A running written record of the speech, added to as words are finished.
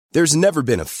There's never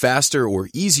been a faster or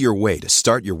easier way to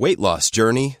start your weight loss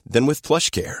journey than with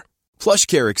PlushCare.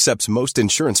 PlushCare accepts most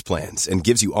insurance plans and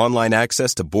gives you online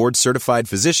access to board-certified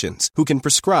physicians who can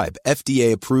prescribe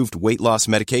FDA-approved weight loss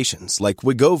medications like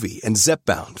Wegovy and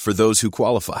Zepbound for those who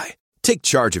qualify. Take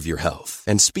charge of your health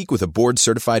and speak with a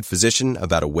board-certified physician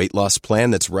about a weight loss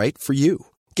plan that's right for you.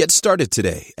 Get started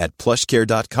today at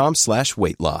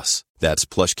plushcare.com/weight loss. That's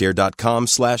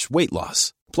plushcare.com/weight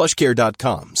loss.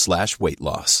 plushcare.com/weight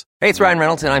loss. Hey, it's Ryan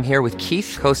Reynolds, and I'm here with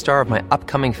Keith, co-star of my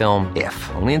upcoming film, If,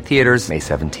 only in theaters May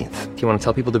 17th. Do you want to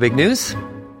tell people the big news?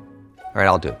 All right,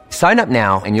 I'll do it. Sign up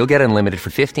now and you'll get unlimited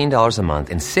for $15 a month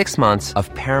and 6 months of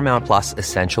Paramount Plus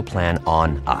Essential Plan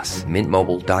on us.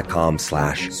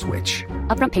 MintMobile.com/switch.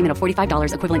 Upfront payment of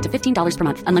 $45 equivalent to $15 per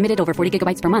month. Unlimited over 40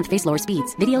 gigabytes per month. Face lower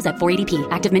speeds. Videos at 480p.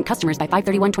 Active Mint customers by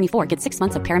 531.24 get 6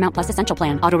 months of Paramount Plus Essential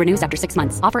Plan. Auto renews after 6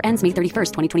 months. Offer ends May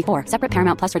 31st, 2024. Separate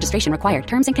Paramount Plus registration required.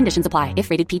 Terms and conditions apply if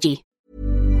rated PG.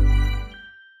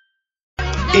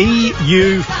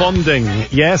 EU funding.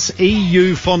 Yes,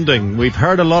 EU funding. We've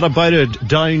heard a lot about it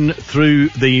down through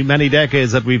the many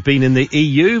decades that we've been in the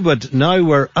EU, but now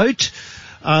we're out.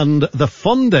 And the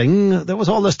funding, there was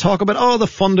all this talk about, the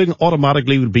funding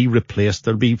automatically will be replaced.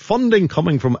 There'll be funding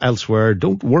coming from elsewhere.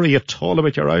 Don't worry at all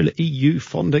about your own EU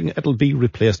funding. It'll be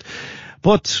replaced.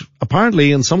 But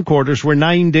apparently in some quarters we're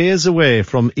 9 days away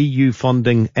from EU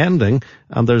funding ending,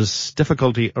 and there's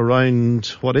difficulty around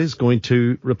what is going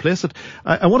to replace it.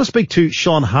 I want to speak to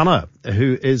Sean Hanna,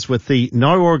 who is with the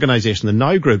Now organisation, the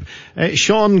Now Group.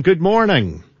 Sean, good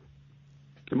morning.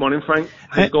 Good morning, Frank.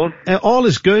 How's it going? All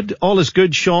is good,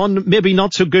 Sean. Maybe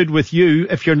not so good with you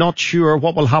if you're not sure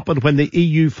what will happen when the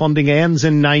EU funding ends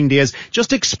in 9 days.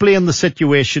 Just explain the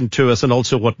situation to us and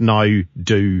also what Now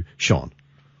do, Sean.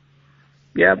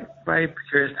 Yeah, very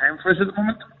precarious time for us at the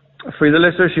moment. For the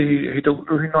listeners who don't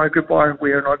know who Now Group are,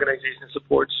 we are an organisation that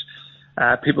supports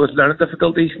people with learning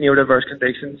difficulties, neurodiverse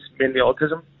conditions, mainly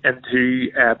autism,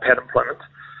 into paid employment.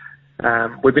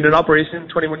 We've been in operation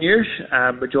 21 years.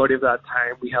 Majority of that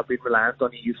time we have been reliant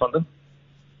on EU funding.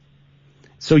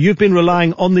 So you've been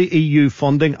relying on the EU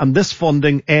funding, and this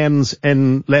funding ends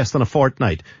in less than a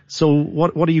fortnight. So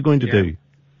what are you going to do?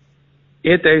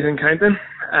 8 days and counting,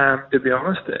 to be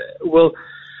honest. Well,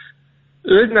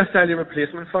 there isn't necessarily a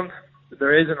replacement fund.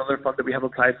 There is another fund that we have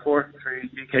applied for through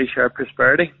UK Shared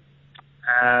Prosperity.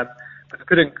 But to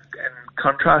put in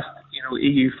contrast,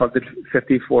 EU funded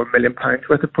 £54 million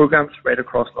worth of programmes right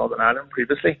across Northern Ireland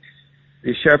previously.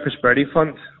 The Shared Prosperity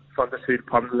Fund, funded through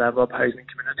Department of Level Up Housing and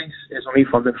Communities, is only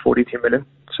funding £42 million.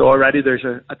 So already there's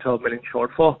a £12 million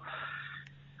shortfall.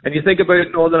 And you think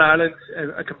about Northern Ireland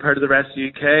compared to the rest of the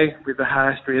UK, we have the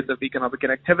highest rate of economic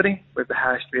inactivity, we have the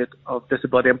highest rate of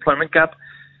disability employment gap.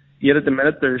 Yet at the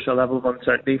minute there's a level of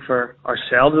uncertainty for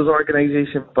ourselves as an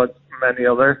organisation, but many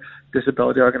other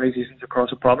disability organisations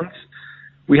across the province.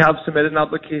 We have submitted an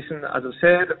application, as I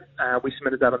said. We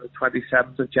submitted that on the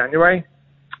 27th of January,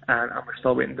 and we're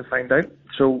still waiting to find out.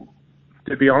 So,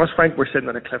 to be honest, Frank, we're sitting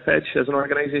on a cliff edge as an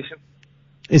organisation.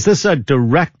 Is this a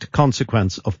direct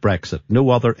consequence of Brexit? No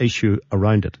other issue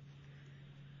around it?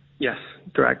 Yes,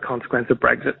 direct consequence of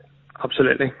Brexit.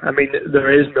 Absolutely. I mean, there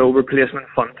is no replacement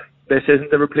fund. This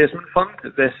isn't a replacement fund.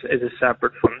 This is a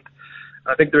separate fund.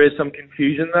 I think there is some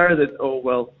confusion there that,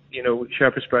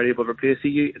 Shared Prosperity will replace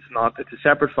EU. It's not. It's a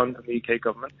separate fund from the UK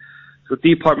government. So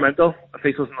departmental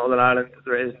officials in Northern Ireland,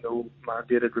 there is no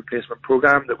mandated replacement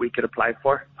programme that we could apply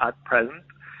for at present.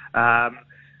 And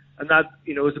that,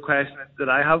 is the question that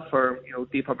I have for,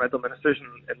 departmental ministers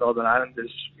in Northern Ireland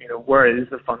is, where is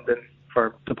the funding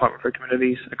for Department for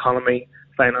Communities, Economy,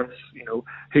 Finance,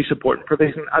 who's supporting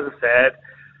provision? As I said,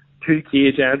 two key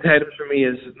agenda items for me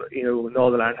is,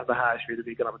 Northern Ireland have the highest rate of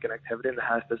economic inactivity and the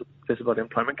highest disability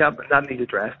employment gap, and that needs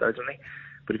addressed urgently.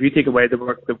 But if you take away the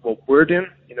work that what we're doing,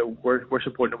 we're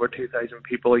supporting over 2,000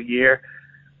 people a year.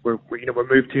 We're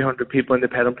moved 200 people into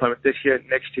paid employment this year.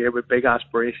 Next year, with big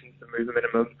aspirations to move a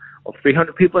minimum of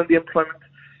 300 people into employment.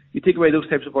 You take away those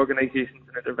types of organisations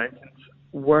and interventions,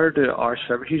 where do our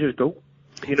service users go?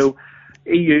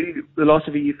 EU, the loss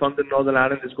of EU funding in Northern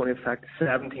Ireland is going to affect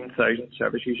 17,000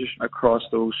 service users across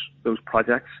those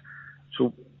projects.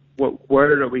 So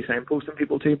where are we signposting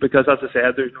people to? Because as I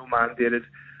said, there's no mandated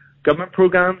government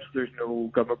programs, there's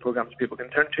no government programs people can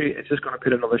turn to. It's just going to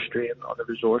put another strain on the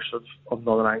resource of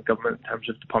Northern Ireland government in terms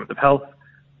of Department of Health,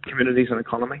 communities and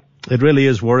economy. It really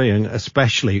is worrying,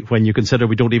 especially when you consider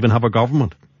we don't even have a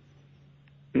government.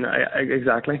 No,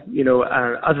 exactly.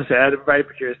 As I said, a very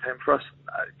precarious time for us.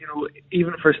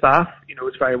 Even for staff,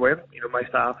 it's very worrying. My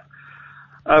staff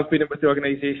I've been with the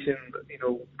organisation,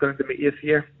 going into my 8th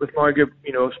year with Mar Group.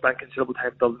 I've spent considerable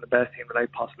time building the best team that I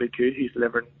possibly could, who's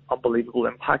delivering unbelievable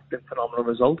impact and phenomenal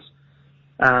results.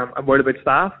 I'm worried about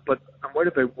staff, but I'm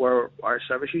worried about where our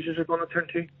service users are going to turn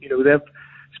to. They've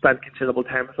spent considerable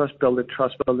time with us, building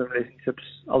trust, building relationships,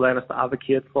 allowing us to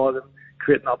advocate for them,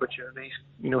 creating opportunities,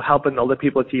 helping other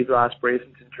people achieve their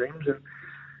aspirations and dreams. And,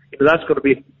 that's going to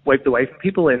be wiped away from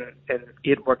people in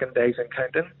 8 working days and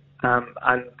counting.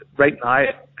 And right now,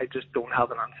 I just don't have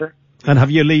an answer. And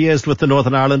have you liaised with the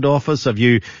Northern Ireland office? Have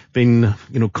you been,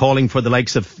 calling for the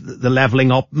likes of the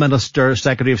Levelling Up Minister,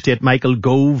 Secretary of State Michael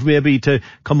Gove, maybe to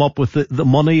come up with the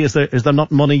money? Is there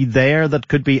not money there that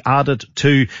could be added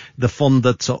to the fund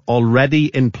that's already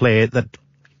in play that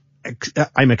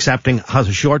I'm accepting has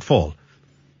a shortfall?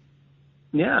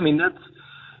 Yeah, that's,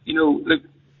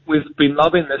 we've been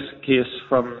lobbying this case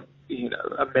from,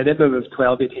 a minimum of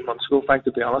 12, 18 months ago, in fact,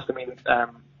 to be honest.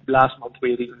 Last month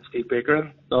we had even Steve Baker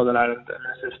in Northern Ireland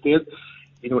and State,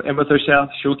 in with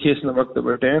ourselves, showcasing the work that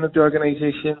we're doing at the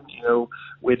organisation.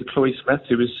 We had Chloe Smith,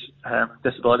 who was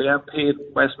Disability MP at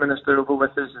Westminster, over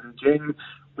with us in June.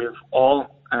 We have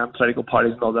all political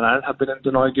parties in Northern Ireland have been in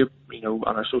the Now Group,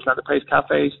 on our social enterprise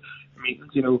cafes,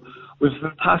 meetings. We have a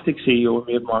fantastic CEO,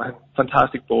 Maeve Monaghan,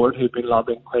 fantastic board who've been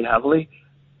lobbying quite heavily,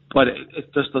 but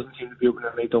it just doesn't seem to be opening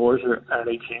any doors or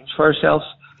any change for ourselves.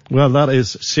 Well, that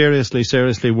is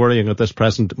seriously worrying at this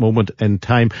present moment in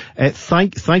time.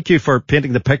 Thank you for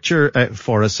painting the picture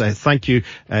for us. Thank you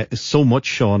so much,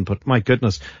 Sean. But my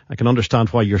goodness, I can understand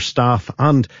why your staff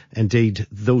and indeed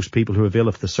those people who avail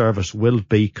of the service will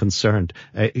be concerned.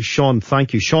 Sean,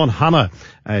 thank you. Sean Hanna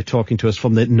talking to us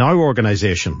from the Now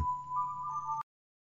organisation.